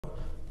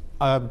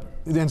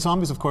And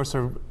zombies, of course,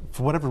 are,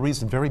 for whatever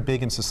reason, very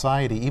big in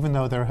society, even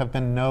though there have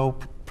been no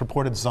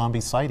purported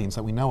zombie sightings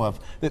that we know of.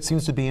 It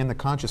seems to be in the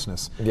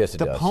consciousness. Yes, it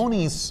does. The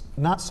ponies,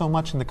 not so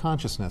much in the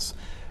consciousness.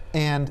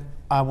 And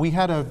we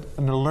had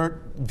an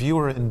alert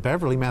viewer in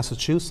Beverly,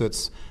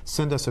 Massachusetts,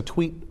 send us a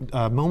tweet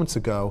moments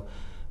ago.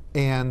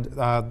 And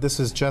this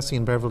is Jesse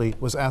in Beverly,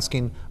 was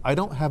asking, I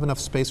don't have enough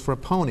space for a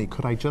pony.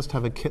 Could I just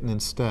have a kitten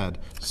instead?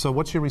 So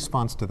what's your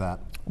response to that?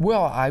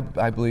 Well,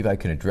 I believe I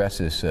can address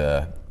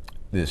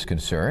this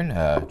concern,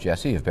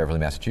 Jesse of Beverly,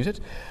 Massachusetts.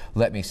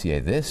 Let me say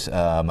this.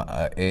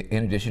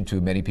 In addition to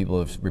many people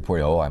have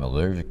reported, oh, I'm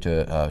allergic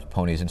to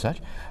ponies and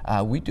such,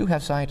 we do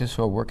have scientists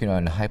who are working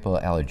on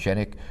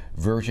hypoallergenic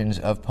versions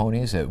of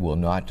ponies that will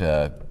not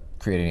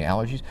create any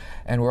allergies.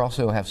 And we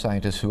also have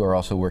scientists who are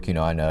also working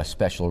on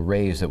special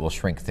rays that will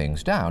shrink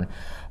things down.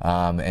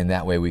 And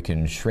that way we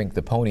can shrink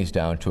the ponies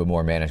down to a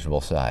more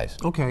manageable size.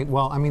 Okay,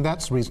 well, I mean,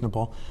 that's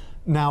reasonable.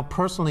 Now,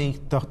 personally,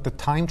 the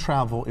time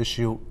travel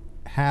issue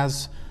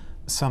has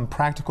some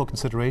practical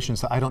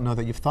considerations that I don't know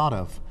that you've thought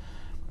of.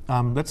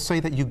 Let's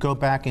say that you go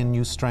back and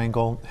you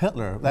strangle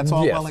Hitler. That's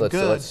all well and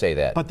good. Let's say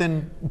that. But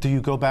then, do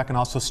you go back and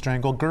also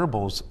strangle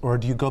Goebbels, or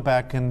do you go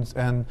back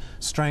and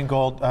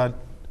strangle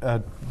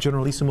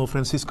Generalissimo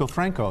Francisco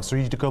Franco? So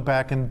you need to go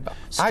back and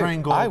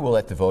strangle. I will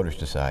let the voters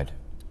decide.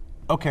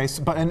 Okay,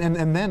 so, but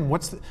and then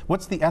what's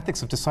the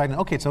ethics of deciding?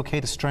 Okay, it's okay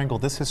to strangle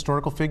this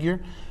historical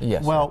figure.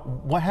 Yes.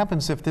 Well, what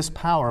happens if this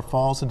power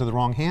falls into the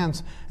wrong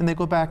hands and they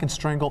go back and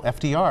strangle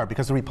FDR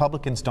because the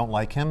Republicans don't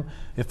like him?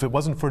 If it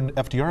wasn't for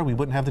FDR, we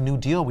wouldn't have the New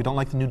Deal. We don't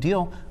like the New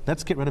Deal.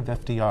 Let's get rid of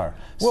FDR.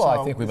 Well,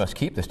 I think we must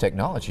keep this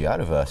technology out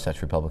of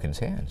such Republicans'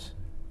 hands.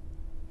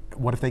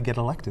 What if they get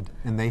elected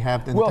and they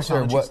have the well,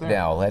 sir, there?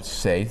 Now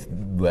let's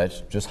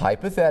just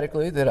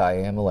hypothetically that I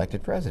am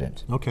elected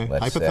president. Okay,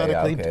 let's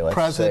hypothetically, say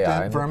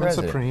President Vermin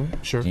Supreme.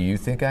 Sure. Do you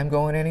think I'm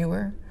going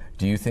anywhere?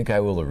 Do you think I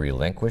will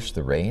relinquish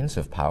the reins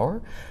of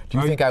power? Do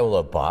you think I will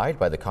abide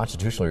by the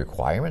constitutional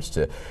requirements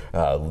to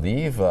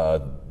leave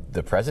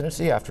the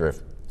presidency after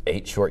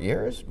 8 short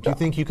years? Do you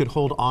think you could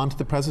hold on to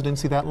the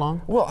presidency that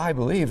long? Well, I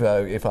believe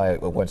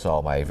once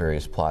all my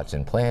various plots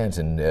and plans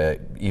and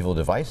evil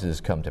devices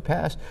come to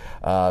pass,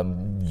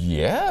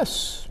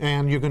 yes.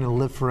 And you're going to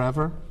live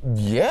forever?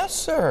 Yes,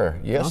 sir.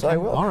 Yes, okay. I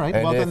will. All right.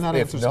 And well, then that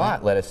answers if not,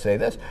 that. let us say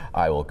this.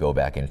 I will go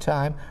back in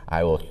time.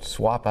 I will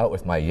swap out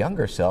with my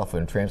younger self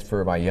and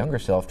transfer my younger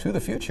self to the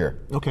future.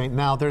 Okay.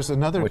 Now, there's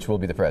another... Which will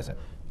be the present.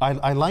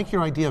 I like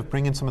your idea of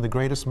bringing some of the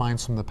greatest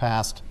minds from the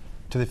past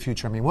to the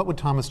future. I mean, what would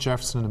Thomas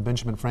Jefferson and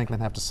Benjamin Franklin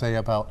have to say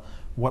about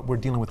what we're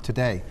dealing with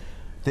today?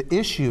 The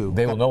issue...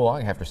 They will no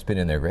longer have to spin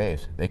in their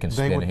graves. They can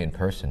spin in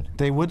person.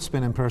 They would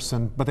spin in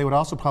person, but they would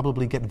also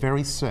probably get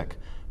very sick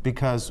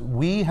because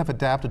we have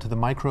adapted to the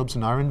microbes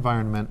in our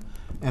environment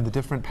and the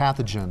different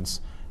pathogens.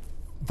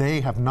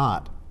 They have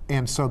not.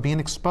 And so being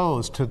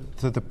exposed to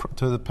the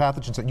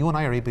pathogens that you and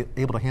I are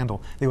able to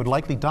handle, they would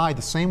likely die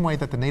the same way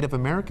that the Native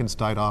Americans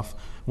died off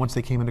once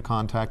they came into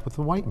contact with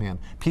the white man.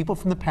 People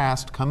from the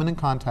past coming in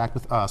contact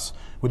with us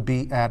would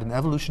be at an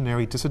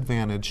evolutionary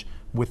disadvantage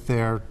with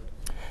their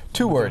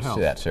Two words health.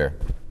 to that, sir.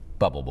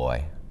 Bubble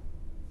boy.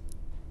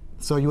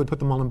 So you would put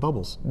them all in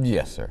bubbles?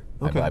 Yes, sir.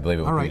 Okay. I believe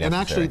it would all right. be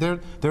necessary. And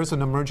actually, there's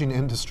an emerging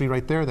industry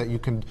right there that you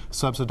can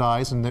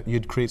subsidize, and that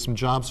you'd create some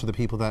jobs for the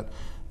people that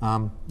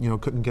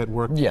couldn't get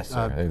work. Yes,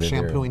 sir.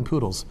 Shampooing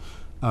poodles.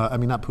 I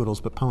mean, not poodles,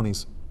 but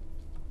ponies.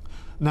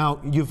 Now,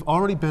 you've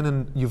already been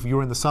in. You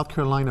were in the South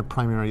Carolina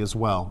primary as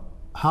well.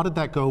 How did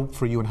that go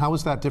for you, and how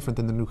was that different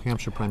than the New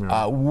Hampshire primary?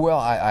 Well,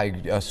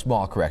 a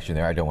small correction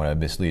there. I don't want to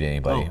mislead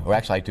anybody. Oh. Or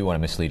actually, I do want to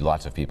mislead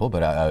lots of people,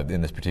 but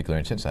in this particular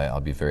instance, I'll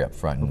be very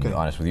upfront and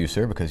honest with you,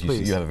 sir, because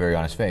you have a very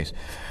honest face.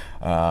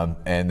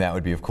 And that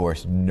would be, of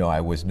course, no, I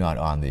was not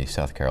on the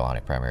South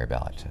Carolina primary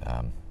ballot.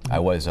 I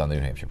was on the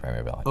New Hampshire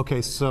primary ballot.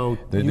 Okay, so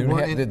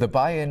the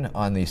buy-in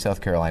on the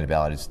South Carolina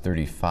ballot is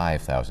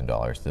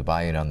 $35,000. The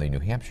buy-in on the New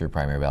Hampshire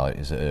primary ballot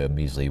is a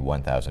measly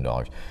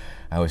 $1,000.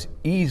 I was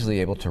easily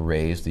able to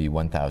raise the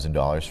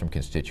 $1,000 from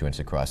constituents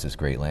across this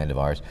great land of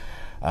ours,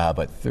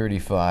 but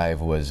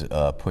 35 was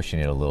pushing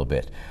it a little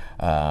bit.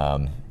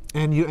 And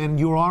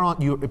you're on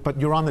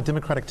the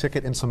Democratic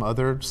ticket in some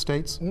other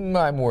states?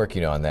 I'm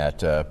working on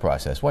that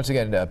process. Once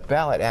again,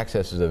 ballot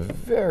access is a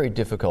very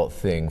difficult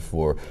thing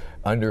for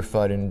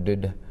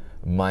underfunded,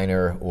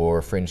 minor,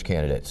 or fringe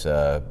candidates.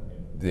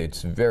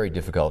 It's very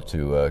difficult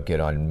to get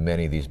on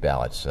many of these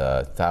ballots.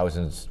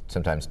 Thousands,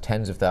 sometimes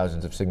tens of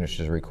thousands of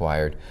signatures are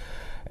required.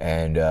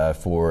 And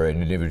for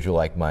an individual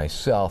like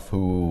myself,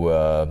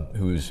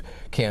 whose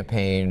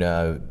campaign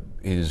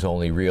is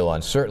only real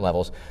on certain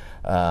levels,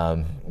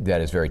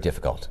 that is very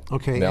difficult.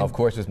 Okay. Now, of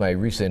course, with my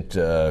recent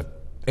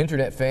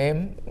internet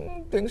fame,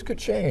 things could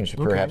change.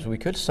 Okay. Perhaps we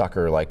could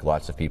sucker like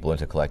lots of people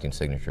into collecting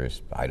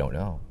signatures. I don't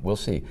know. We'll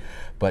see.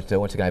 But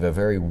once again, I have a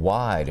very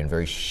wide and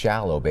very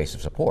shallow base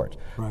of support.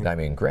 Right. I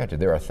mean, granted,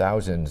 there are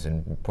thousands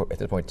and at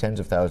this point tens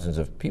of thousands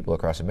of people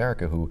across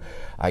America who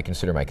I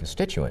consider my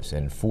constituents,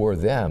 and for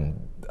them,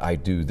 I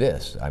do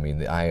this. I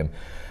mean, I am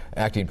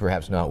acting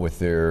perhaps not with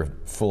their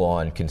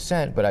full-on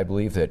consent, but I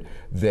believe that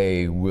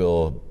they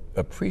will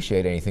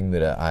appreciate anything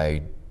that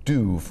I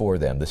do for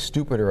them. The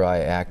stupider I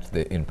act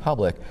in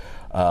public,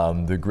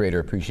 the greater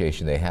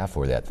appreciation they have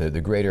for that.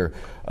 The greater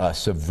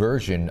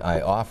subversion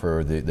I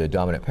offer the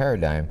dominant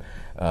paradigm,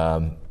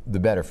 the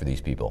better for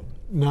these people.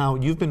 Now,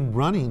 you've been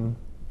running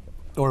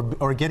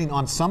or getting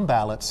on some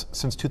ballots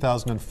since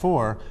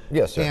 2004.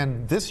 Yes, sir.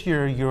 And this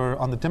year you're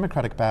on the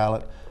Democratic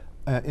ballot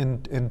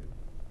in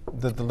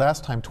the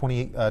last time,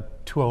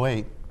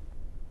 208.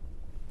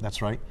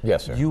 That's right.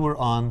 Yes, sir. You were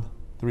on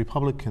the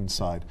Republican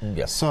side.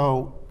 Yes.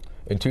 So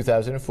in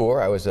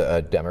 2004, I was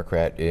a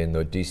Democrat in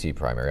the D.C.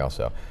 primary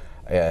also.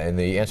 And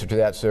the answer to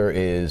that, sir,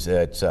 is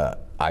that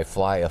I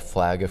fly a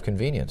flag of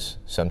convenience.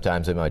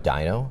 Sometimes I'm a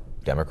dino,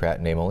 Democrat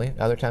in name only.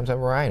 Other times I'm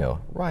a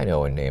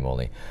rhino in name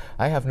only.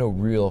 I have no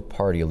real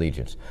party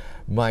allegiance.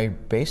 My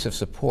base of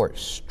support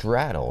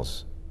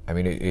straddles, I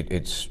mean,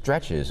 it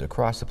stretches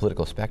across the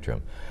political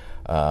spectrum.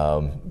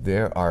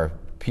 There are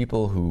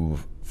people who,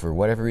 for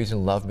whatever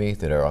reason, love me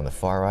that are on the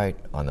far right,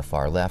 on the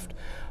far left.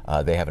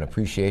 They have an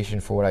appreciation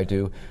for what I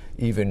do.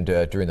 Even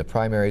during the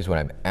primaries, when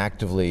I'm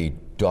actively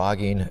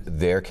dogging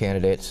their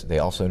candidates, they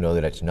also know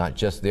that it's not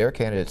just their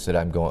candidates that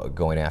I'm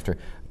going after,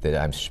 that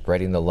I'm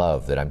spreading the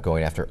love, that I'm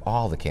going after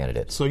all the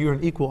candidates. So you're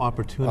an equal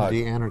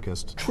opportunity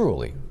anarchist.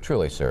 Truly,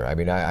 truly, sir. I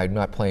mean, I'm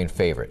not playing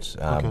favorites.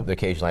 Okay.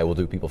 Occasionally I will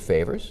do people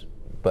favors,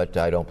 but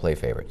I don't play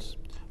favorites.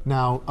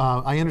 Now,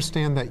 I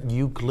understand that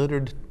you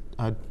glittered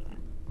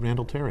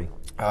Randall Terry.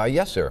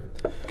 Yes, sir.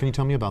 Can you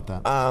tell me about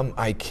that?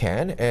 I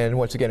can, and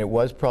once again, it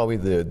was probably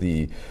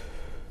the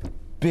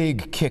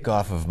big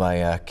kickoff of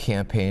my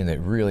campaign that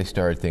really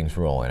started things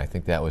rolling. I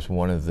think that was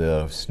one of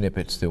the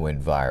snippets that went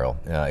viral,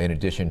 in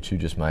addition to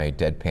just my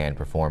deadpan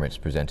performance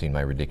presenting my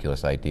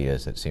ridiculous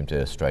ideas that seemed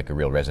to strike a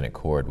real resonant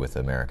chord with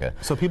America.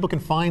 So people can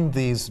find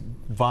these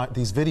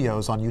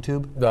videos on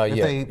YouTube?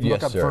 If they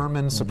look up sir.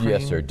 Vermin Supreme?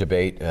 Yes, sir.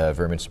 Debate,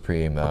 Vermin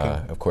Supreme.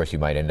 Okay. Of course, you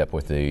might end up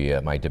with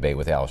my debate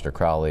with Aleister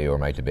Crowley, or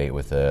my debate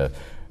with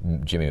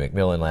Jimmy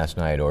McMillan last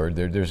night, or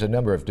there's a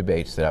number of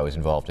debates that I was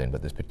involved in,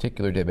 but this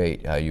particular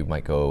debate, you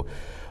might go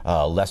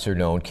lesser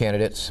known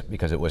candidates,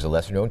 because it was a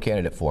lesser known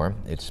candidate forum.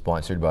 It's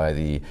sponsored by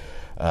the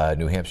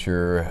New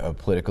Hampshire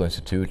Political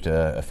Institute,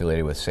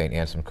 affiliated with St.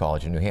 Anselm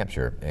College in New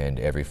Hampshire, and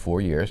every 4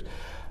 years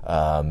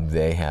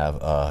they have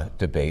a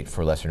debate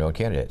for lesser known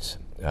candidates.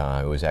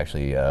 It was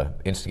actually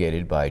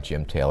instigated by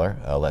Jim Taylor,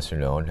 lesser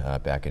known,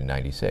 back in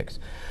 '96.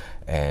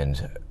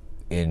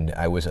 And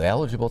I was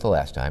eligible the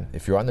last time.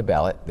 If you're on the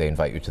ballot, they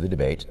invite you to the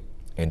debate.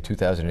 In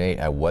 2008,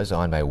 I was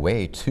on my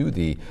way to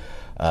the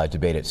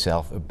debate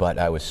itself, but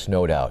I was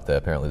snowed out.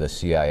 Apparently the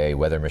CIA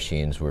weather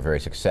machines were very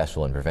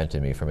successful in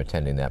preventing me from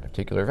attending that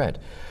particular event.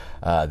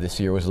 This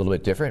year was a little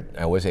bit different.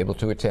 I was able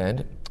to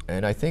attend,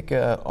 and I think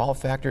all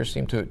factors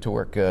seem to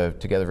work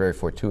together very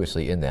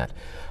fortuitously in that,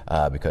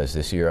 because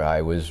this year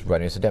I was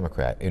running as a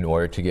Democrat in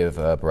order to give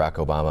Barack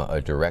Obama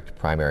a direct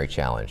primary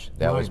challenge.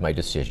 That was my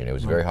decision. It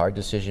was a very hard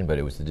decision, but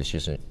it was the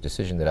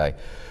decision that I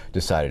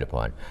decided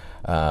upon.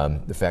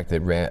 The fact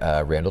that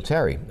Randall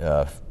Terry,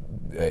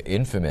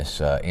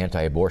 infamous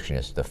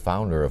anti-abortionist, the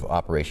founder of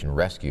Operation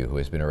Rescue, who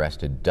has been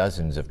arrested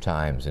dozens of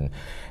times and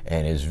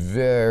is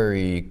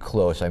very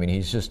close. I mean,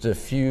 he's just a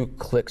few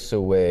clicks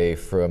away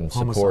from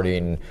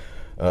supporting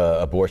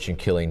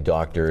abortion-killing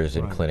doctors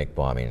and clinic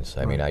bombings.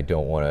 I mean, I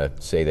don't want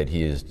to say that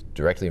he is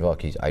directly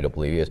involved. I don't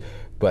believe he is,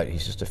 but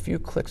he's just a few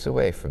clicks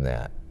away from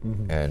that.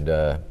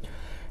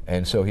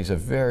 And so he's a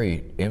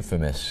very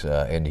infamous,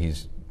 and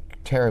he's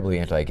terribly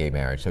anti-gay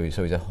marriage. So he's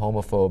a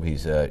homophobe.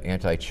 He's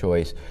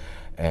anti-choice.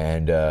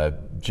 And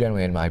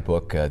generally in my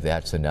book,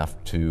 that's enough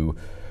to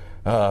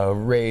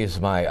raise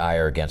my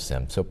ire against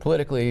them. So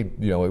politically,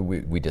 you know,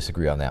 we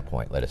disagree on that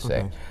point, let us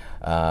say.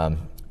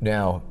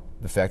 Now,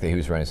 the fact that he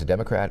was running as a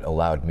Democrat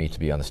allowed me to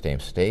be on the same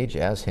stage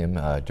as him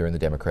during the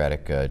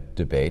Democratic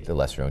debate, the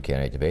lesser-known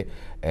candidate debate.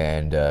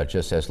 And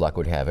just as luck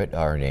would have it,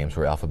 our names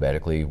were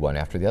alphabetically one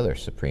after the other,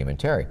 Supreme and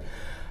Terry.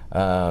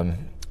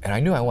 And I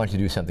knew I wanted to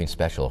do something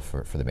special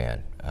for the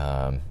man.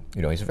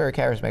 You know, he's a very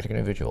charismatic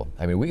individual.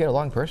 I mean, we get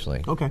along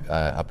personally. Okay.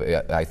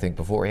 I think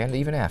beforehand,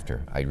 even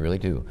after. I really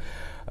do.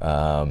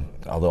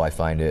 Although I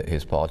find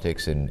his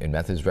politics and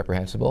methods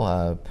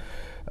reprehensible,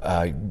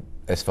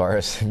 as far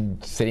as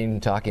sitting,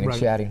 talking, and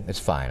chatting, it's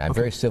fine. I'm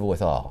very civil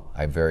with all.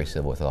 I'm very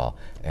civil with all.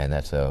 And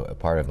that's a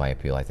part of my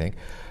appeal, I think.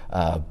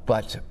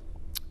 But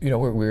you know,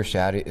 we were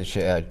chatting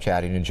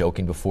and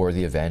joking before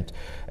the event,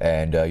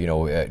 and you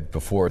know,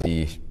 before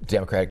the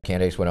Democratic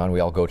candidates went on,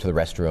 we all go to the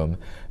restroom,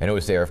 and it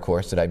was there, of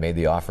course, that I made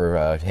the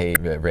offer. Hey,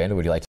 Randall,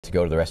 would you like to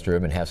go to the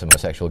restroom and have some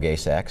homosexual gay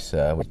sex?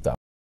 We thought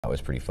that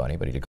was pretty funny,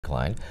 but he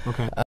declined.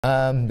 Okay.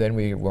 Then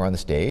we were on the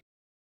stage.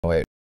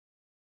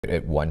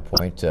 At one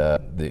point,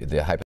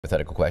 the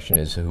hypothetical question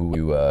is who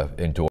you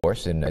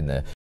endorse in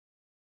the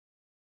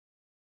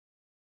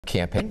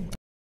campaign.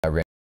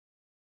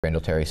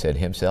 Randall Terry said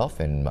himself,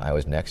 and I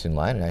was next in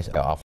line, and I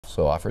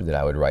also offered that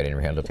I would write in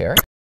Randall Terry.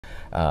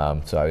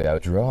 So I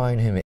was drawing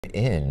him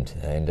in,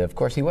 and of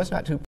course he was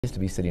not too pleased to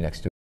be sitting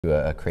next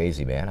to a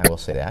crazy man, I will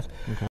say that.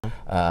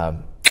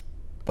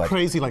 but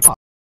crazy like a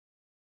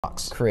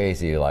fox.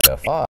 Crazy like a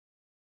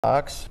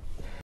fox.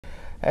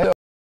 And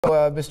so,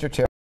 Mr.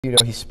 Terry,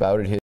 he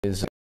spouted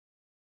his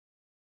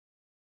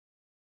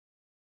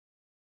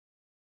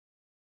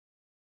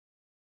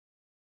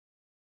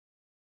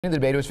in the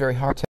debate. It was very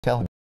hard to tell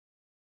him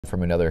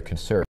from another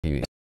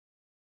conservative.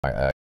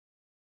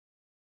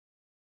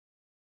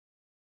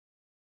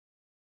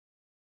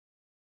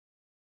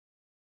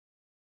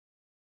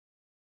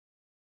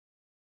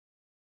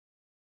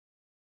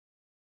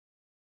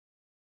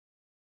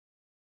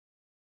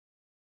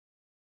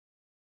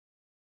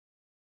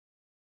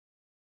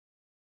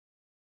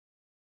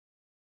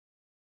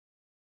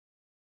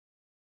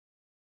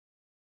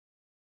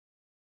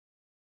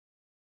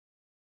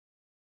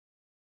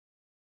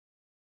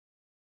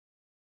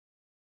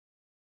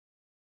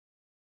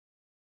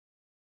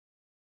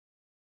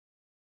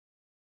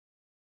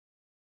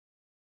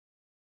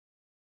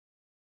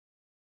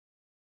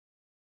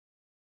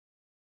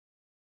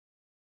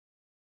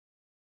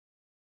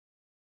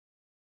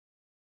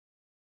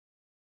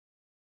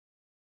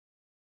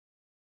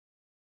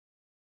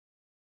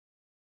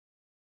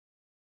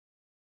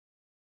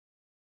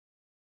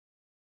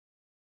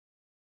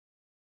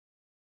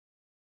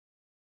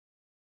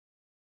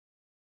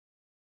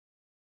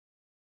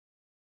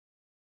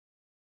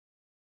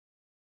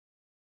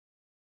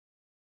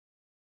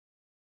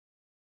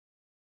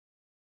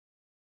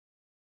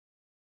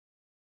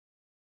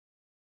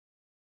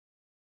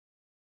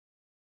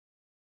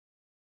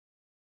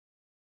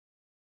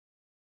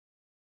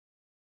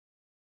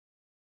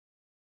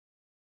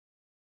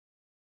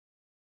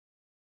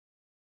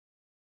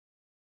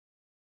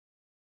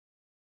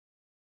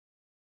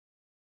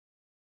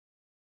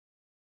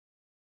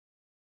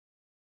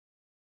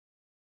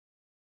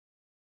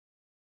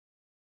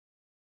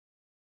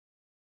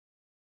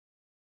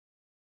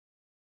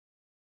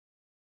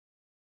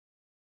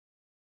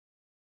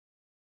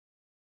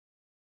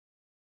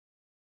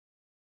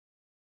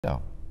 So,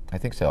 I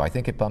think so. I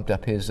think it bumped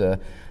up his a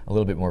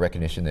little bit more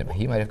recognition than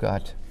he might have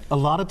got. A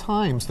lot of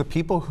times, the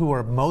people who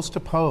are most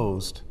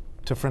opposed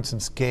to, for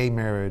instance, gay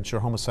marriage or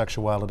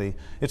homosexuality,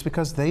 it's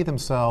because they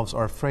themselves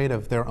are afraid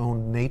of their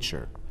own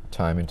nature.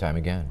 Time and time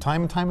again.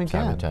 Time and time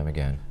again. Time and time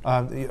again.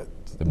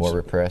 The more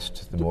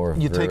repressed, the more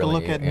you take a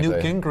look at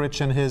Newt Gingrich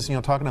and his,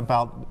 talking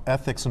about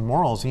ethics and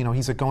morals.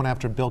 He's going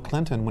after Bill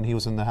Clinton when he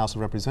was in the House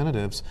of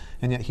Representatives,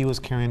 and yet he was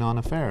carrying on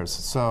affairs.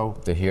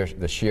 So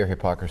the sheer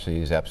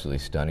hypocrisy is absolutely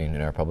stunning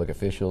in our public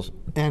officials.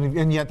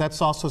 And yet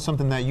that's also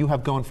something that you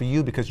have going for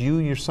you, because you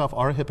yourself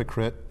are a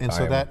hypocrite, and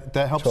so that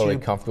helps you. I'm totally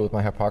comfortable with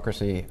my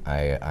hypocrisy.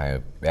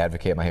 I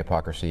advocate my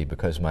hypocrisy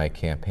because my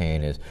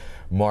campaign is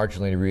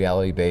marginally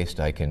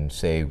reality-based. I can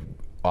say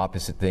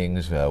opposite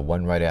things,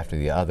 one right after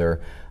the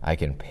other. I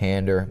can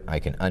pander, I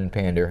can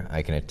unpander,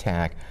 I can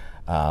attack.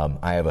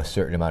 I have a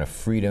certain amount of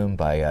freedom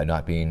by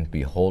not being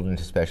beholden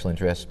to special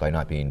interests, by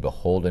not being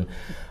beholden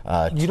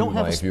to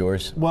my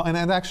viewers. Well, and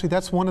actually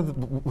that's one of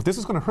the, this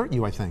is going to hurt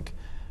you, I think.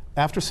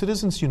 After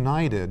Citizens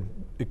United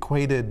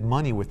equated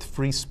money with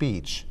free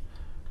speech,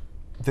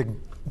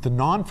 the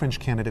non-fringe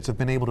candidates have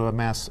been able to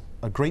amass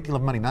a great deal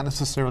of money, not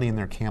necessarily in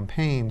their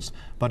campaigns,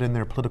 but in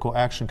their political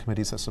action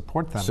committees that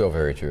support them. So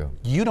very true.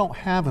 You don't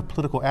have a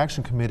political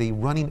action committee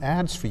running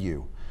ads for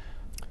you.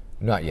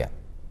 Not yet.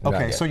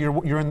 Okay, so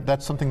you're in.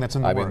 That's something that's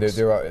in the works.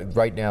 There are,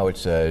 right now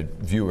it's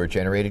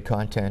viewer-generated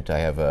content. I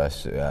have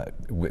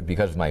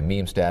because of my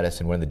meme status,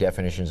 and one of the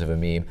definitions of a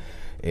meme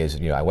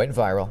is, I went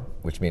viral,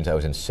 which means I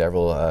was in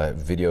several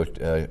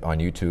videos on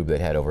YouTube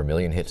that had over 1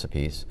 million hits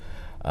apiece.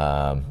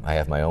 I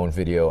have my own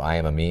video, I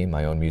Am a Meme,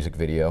 my own music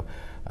video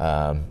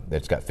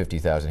that's got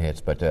 50,000 hits.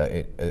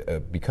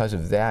 But because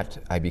of that,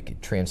 I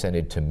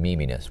transcended to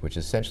meminess, which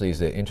essentially is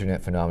the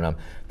internet phenomenon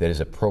that is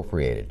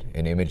appropriated,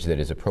 an image that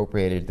is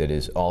appropriated, that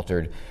is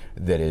altered,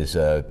 that is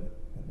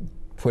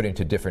put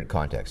into different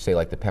contexts. Say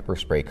like the pepper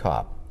spray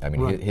cop. I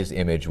mean, right. his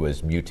image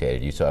was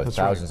mutated. You saw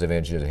thousands of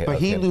images of him. But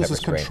he loses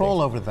control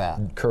over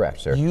that.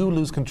 Correct, sir. You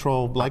lose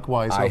control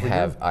likewise over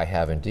you. I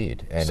have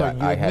indeed. And so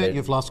you admit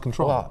you've lost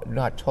control? Well,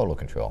 not total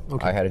control.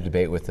 Okay. I had a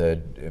debate with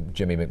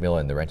Jimmy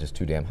McMillan, the rent is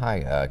too damn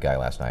high guy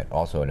last night,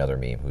 also another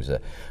meme whose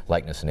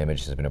likeness and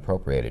image has been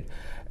appropriated.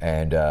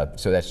 And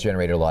so that's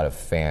generated a lot of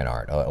fan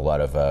art, a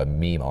lot of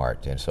meme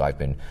art. And so I've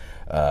been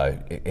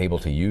able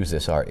to use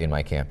this art in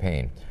my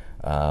campaign.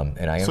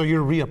 And I am, so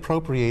you're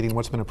reappropriating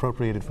what's been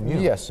appropriated from you?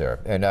 Yes, sir.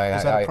 And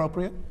is that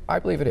appropriate? I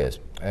believe it is.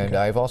 And okay.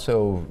 I've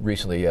also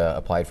recently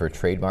applied for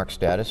trademark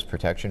status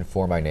protection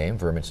for my name,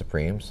 Vermin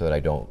Supreme, so that I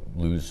don't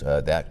lose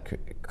that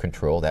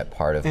control, that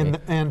part of me.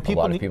 And a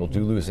lot of people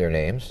do lose their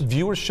names.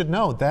 Viewers should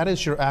know that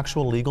is your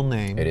actual legal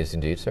name. It is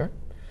indeed, sir.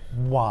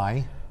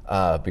 Why?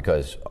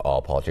 Because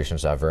all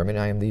politicians are vermin.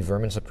 I am the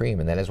Vermin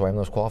Supreme, and that is why I'm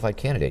the most qualified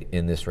candidate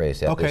in this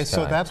race at Okay, this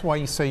so time. that's why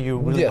you say you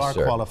really Yes, are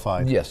sir.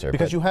 qualified. Yes, sir.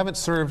 Because But you haven't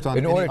served on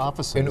any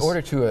offices. in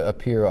order to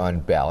appear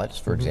on ballots,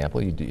 for example,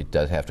 it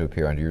does have to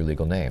appear under your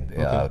legal name.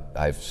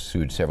 I've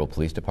sued several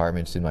police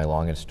departments in my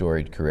long and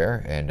storied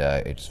career, and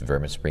it's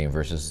Vermin Supreme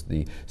versus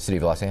the City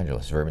of Los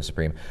Angeles, Vermin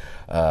Supreme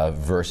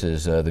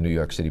versus the New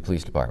York City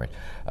Police Department.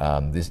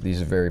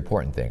 These are very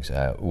important things.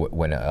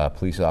 When a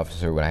police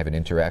officer, when I have an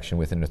interaction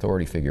with an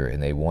authority figure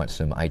and they want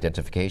some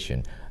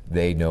identification,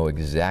 they know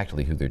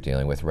exactly who they're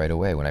dealing with right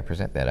away when I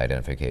present that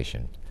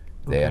identification.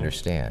 They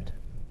understand.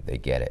 They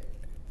get it.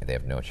 They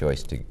have no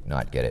choice to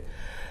not get it.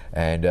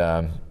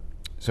 And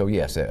so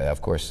yes,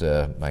 of course,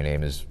 my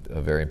name is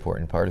a very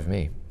important part of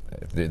me.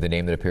 The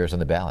name that appears on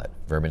the ballot,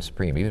 Vermin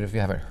Supreme. Even if you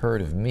haven't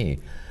heard of me,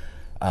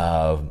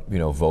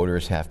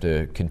 voters have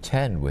to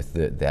contend with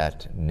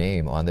that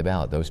name on the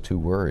ballot, those two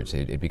words.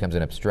 It becomes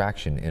an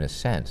abstraction in a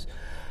sense.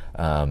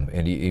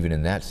 And even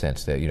in that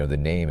sense, that the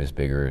name is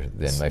bigger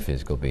than my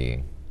physical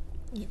being.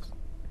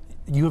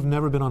 You have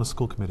never been on a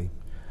school committee?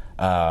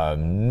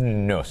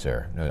 No,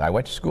 sir. No, I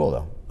went to school,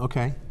 though.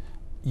 Okay.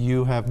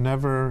 You have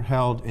never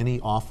held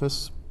any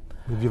office?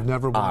 You've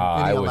never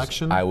won any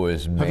election? I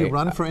was. Have you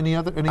run for any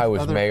other? I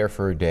was mayor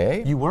for a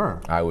day. You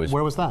were? I was.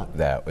 Where was that?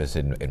 That was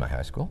in my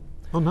high school.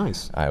 Oh,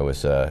 nice. I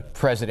was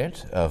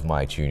president of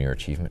my Junior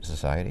Achievement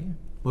Society.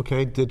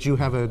 Okay. Did you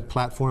have a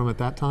platform at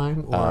that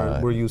time, or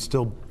were you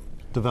still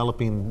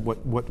developing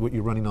what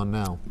you're running on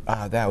now?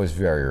 That was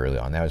very early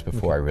on. That was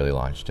before I really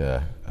launched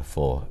a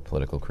full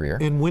political career.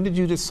 And when did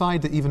you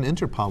decide to even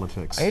enter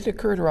politics? It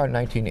occurred around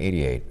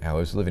 1988. I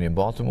was living in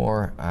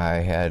Baltimore. I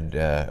had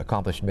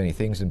accomplished many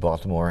things in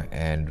Baltimore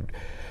and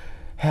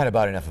had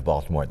about enough of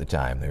Baltimore at the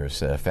time. There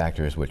was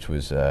factors which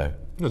was It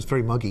was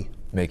very muggy.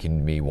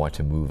 making me want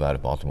to move out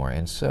of Baltimore.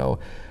 And so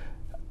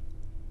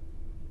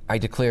I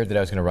declared that I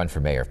was going to run for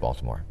mayor of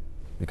Baltimore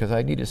because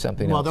I needed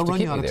something else to keep me there. Well, they'll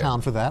run you out of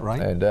town for that,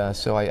 right? And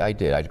so I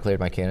did. I declared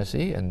my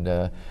candidacy, and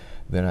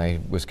then I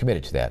was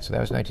committed to that. So that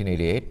was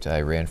 1988.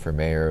 I ran for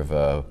mayor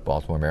of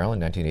Baltimore,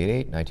 Maryland,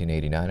 1988.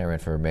 1989, I ran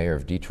for mayor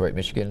of Detroit,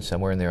 Michigan.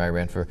 Somewhere in there, I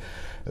ran for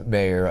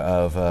mayor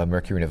of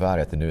Mercury,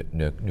 Nevada at the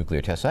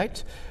nuclear test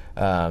site.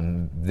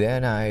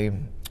 Then I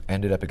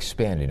ended up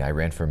expanding. I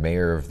ran for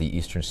mayor of the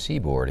Eastern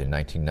Seaboard in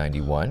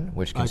 1991,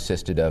 which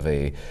consisted of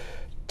a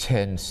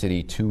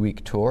 10-city,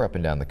 2-week tour up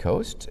and down the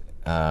coast,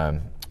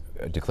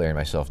 declaring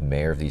myself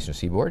mayor of the Eastern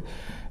Seaboard.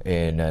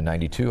 In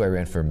 92, I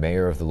ran for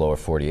mayor of the Lower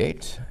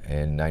 48.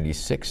 In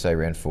 96, I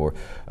ran for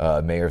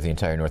mayor of the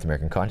entire North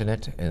American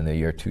continent. In the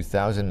year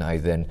 2000, I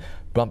then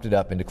bumped it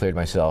up and declared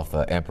myself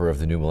emperor of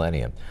the new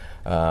millennium.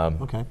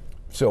 Okay.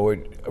 So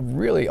it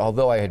really,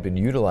 although I had been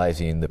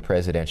utilizing the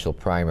presidential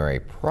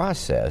primary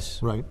process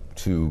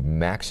to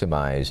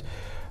maximize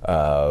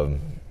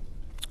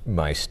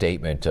my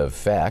statement of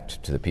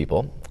fact to the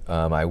people,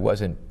 I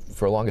wasn't,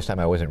 for the longest time,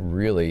 I wasn't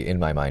really, in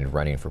my mind,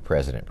 running for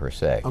president per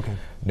se. Okay.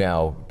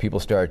 Now, people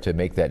started to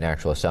make that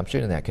natural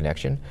assumption and that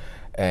connection,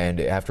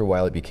 and after a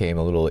while it became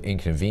a little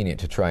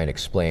inconvenient to try and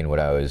explain what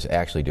I was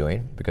actually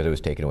doing because it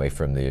was taken away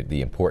from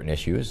the important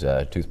issues,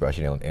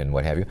 toothbrushing and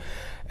what have you.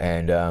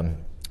 And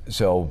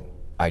so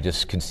I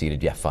just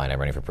conceded, yeah, fine, I'm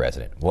running for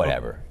president,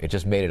 whatever. It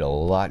just made it a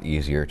lot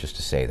easier just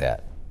to say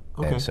that.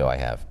 Okay. And so I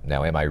have.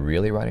 Now, am I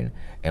really running?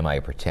 Am I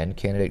a pretend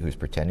candidate who's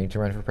pretending to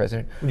run for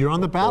president? You're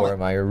on the ballot. Or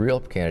am I a real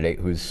candidate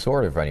who's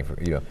sort of running for,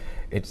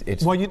 it's.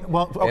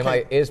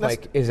 Okay.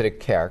 Is it a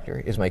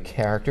character? Is my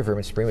character,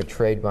 Vermin Supreme, a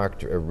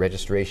trademarked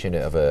registration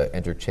of an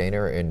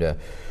entertainer and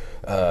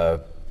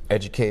a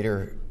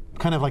educator?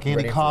 Kind of like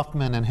Andy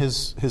Kaufman and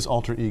his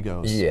alter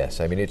egos. Yes,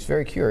 I mean, it's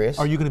very curious.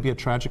 Are you going to be a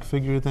tragic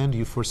figure then? Do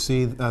you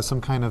foresee some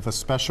kind of a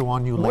special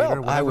on you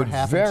later? Well, I would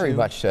very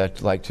much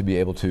like to be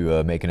able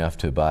to make enough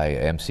to buy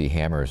MC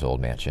Hammer's old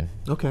mansion.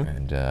 Okay.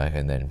 And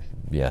then,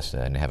 yes,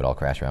 and have it all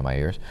crash around my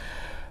ears.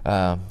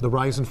 The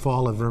rise and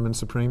fall of Vermin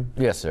Supreme?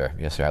 Yes, sir.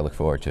 Yes, sir. I look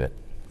forward to it.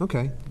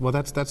 Okay. Well,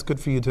 that's good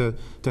for you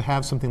to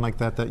have something like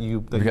that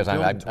because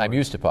I'm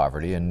used to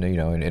poverty and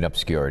in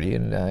obscurity,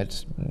 and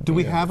it's. Do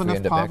we have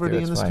enough poverty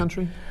in this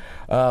country?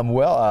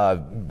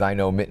 I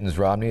know Mittens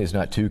Romney is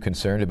not too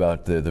concerned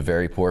about the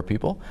very poor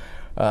people.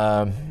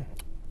 And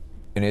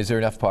is there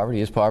enough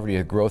poverty? Is poverty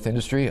a growth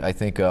industry? I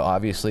think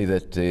obviously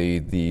that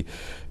the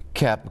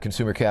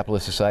consumer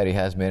capitalist society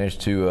has managed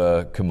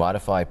to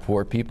commodify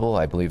poor people.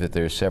 I believe that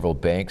there's several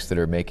banks that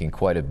are making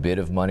quite a bit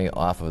of money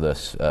off of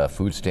this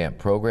food stamp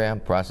program,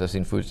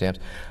 processing food stamps.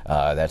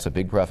 That's a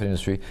big profit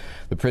industry.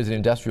 The prison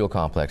industrial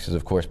complexes,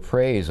 of course,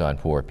 preys on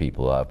poor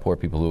people. Poor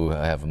people who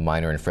have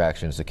minor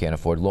infractions that can't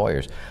afford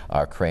lawyers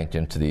are cranked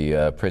into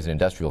the prison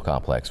industrial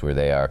complex where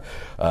they are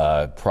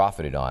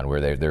profited on,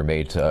 where they're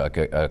made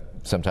to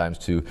sometimes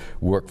to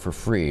work for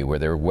free, where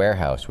they're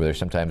warehoused, where they're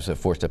sometimes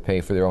forced to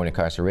pay for their own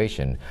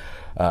incarceration.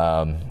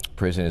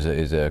 Prison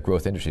is a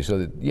growth industry.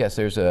 So yes,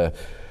 is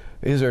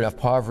there enough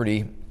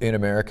poverty in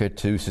America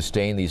to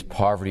sustain these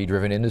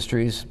poverty-driven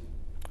industries?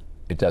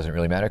 It doesn't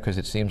really matter because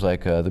it seems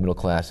like the middle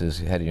class is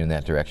heading in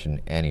that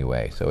direction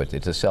anyway. So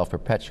it's a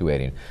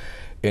self-perpetuating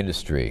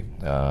industry.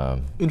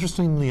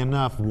 Interestingly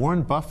enough,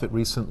 Warren Buffett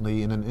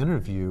recently in an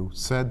interview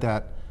said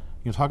that,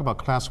 talk about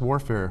class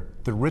warfare,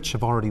 the rich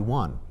have already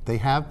won. They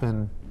have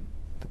been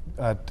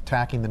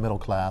attacking the middle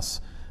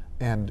class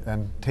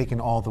and taking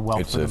all the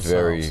wealth for themselves. It's a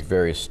very,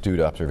 very astute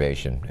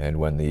observation. And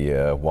when the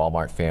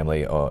Walmart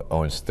family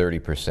owns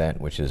 30%,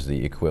 which is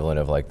the equivalent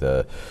of like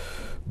the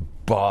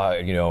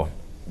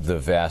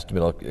vast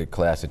middle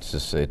class,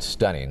 it's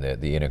stunning,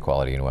 the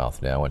inequality in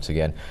wealth. Now, once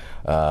again,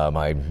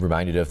 I'm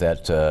reminded of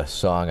that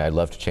song, "I'd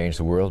Love to Change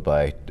the World"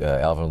 by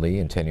Alvin Lee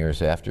in 10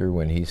 Years After,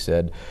 when he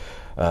said,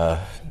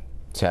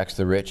 tax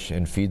the rich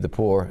and feed the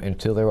poor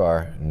until there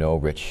are no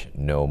rich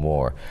no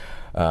more.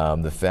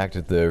 The fact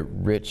that the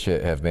rich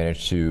have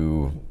managed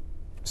to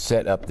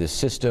set up this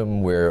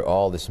system where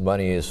all this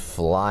money is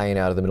flying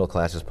out of the middle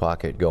class's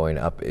pocket, going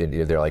up,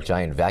 they're like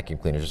giant vacuum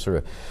cleaners, just sort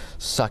of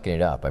sucking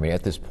it up. I mean,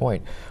 at this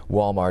point,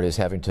 Walmart is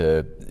having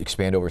to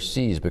expand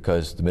overseas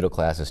because the middle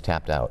class is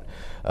tapped out,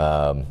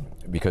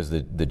 because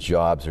the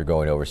jobs are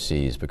going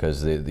overseas,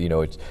 because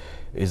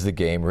is the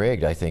game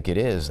rigged? I think it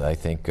is. I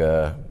think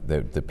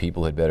the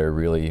people had better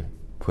really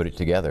put it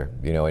together,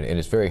 and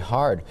it's very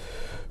hard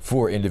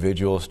for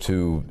individuals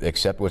to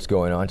accept what's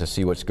going on, to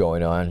see what's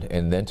going on,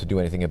 and then to do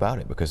anything about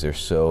it, because they're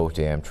so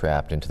damn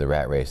trapped into the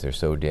rat race. They're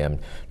so damn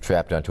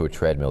trapped onto a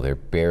treadmill. They're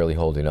barely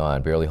holding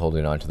on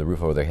to the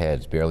roof over their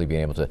heads, barely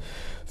being able to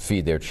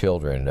feed their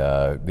children.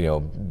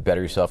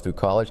 Better yourself through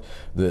college.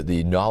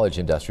 The knowledge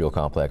industrial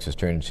complex has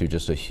turned into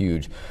just a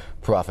huge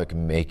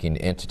profit-making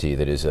entity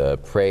that is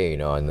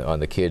preying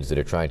on the kids that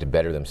are trying to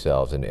better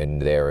themselves,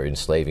 and they're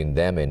enslaving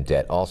them in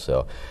debt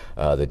also.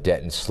 The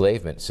debt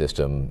enslavement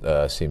system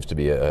seems to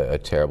be a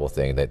terrible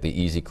thing, that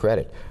the easy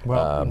credit.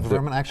 Well,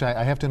 Vermin, actually,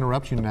 I have to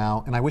interrupt you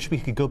now, and I wish we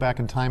could go back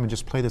in time and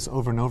just play this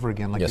over and over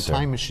again, like yes, the sir.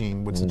 time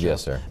machine would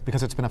suggest. Yes, sir.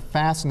 Because it's been a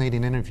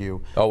fascinating interview.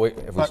 Oh, wait,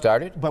 have we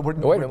started? But we're,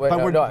 wait,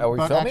 are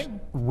we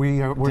filming?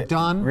 We're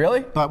done.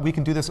 Really? But we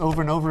can do this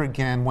over and over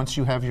again once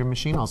you have your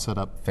machine all set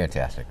up.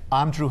 Fantastic.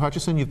 I'm Drew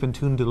Hutchison. You've been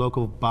tuned to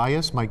Local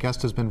Bias. My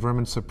guest has been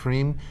Vermin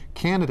Supreme,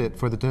 candidate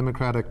for the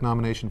Democratic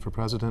nomination for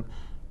president.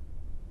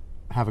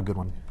 Have a good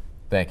one.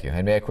 Thank you.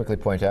 And may I quickly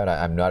point out,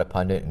 I'm not a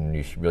pundit, and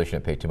you really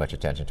shouldn't pay too much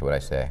attention to what I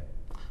say.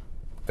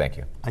 Thank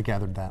you. I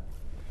gathered that.